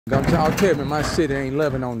Y'all tell me my city ain't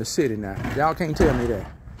loving on the city now. Y'all can't tell me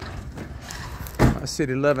that. My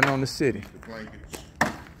city loving on the city. The blankets.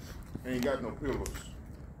 Ain't got no pillows.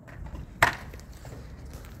 All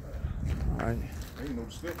right. Ain't no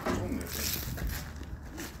steps on that.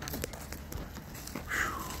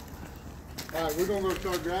 All right, we're gonna go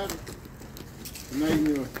start driving. And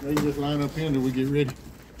they can just line up here until we get ready.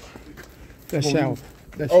 That shower.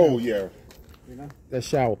 Oh yeah. You know? That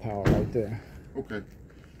shower power right there. Okay.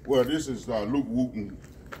 Well, this is Luke Wooten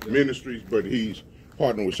Ministries, but he's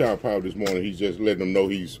partnering with Shower Power this morning. He's just letting them know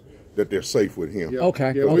that they're safe with him. Yep.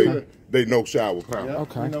 Okay. Yeah, Okay. They know Shower Power. Yep.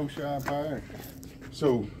 Okay. We know Shower Power.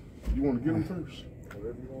 So, you want to get them first?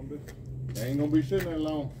 Whatever you want to do. They ain't gonna be sitting there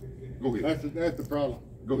long. Go ahead. That's the problem.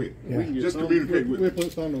 Go ahead. Yeah. We can get Just some, communicate with we'll me.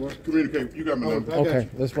 put something to work. Communicate. You got my number. Okay,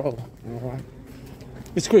 let's roll. All right.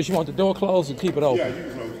 Mr. Chris, you want the door closed or keep it open? Yeah, you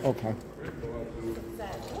can close it. Okay.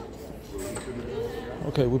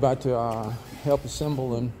 Okay, we're about to help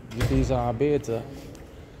assemble and get these beds up.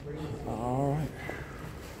 All right.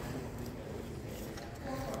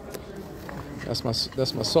 That's my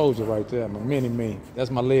soldier right there, my mini-me. That's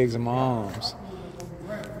my legs and my arms.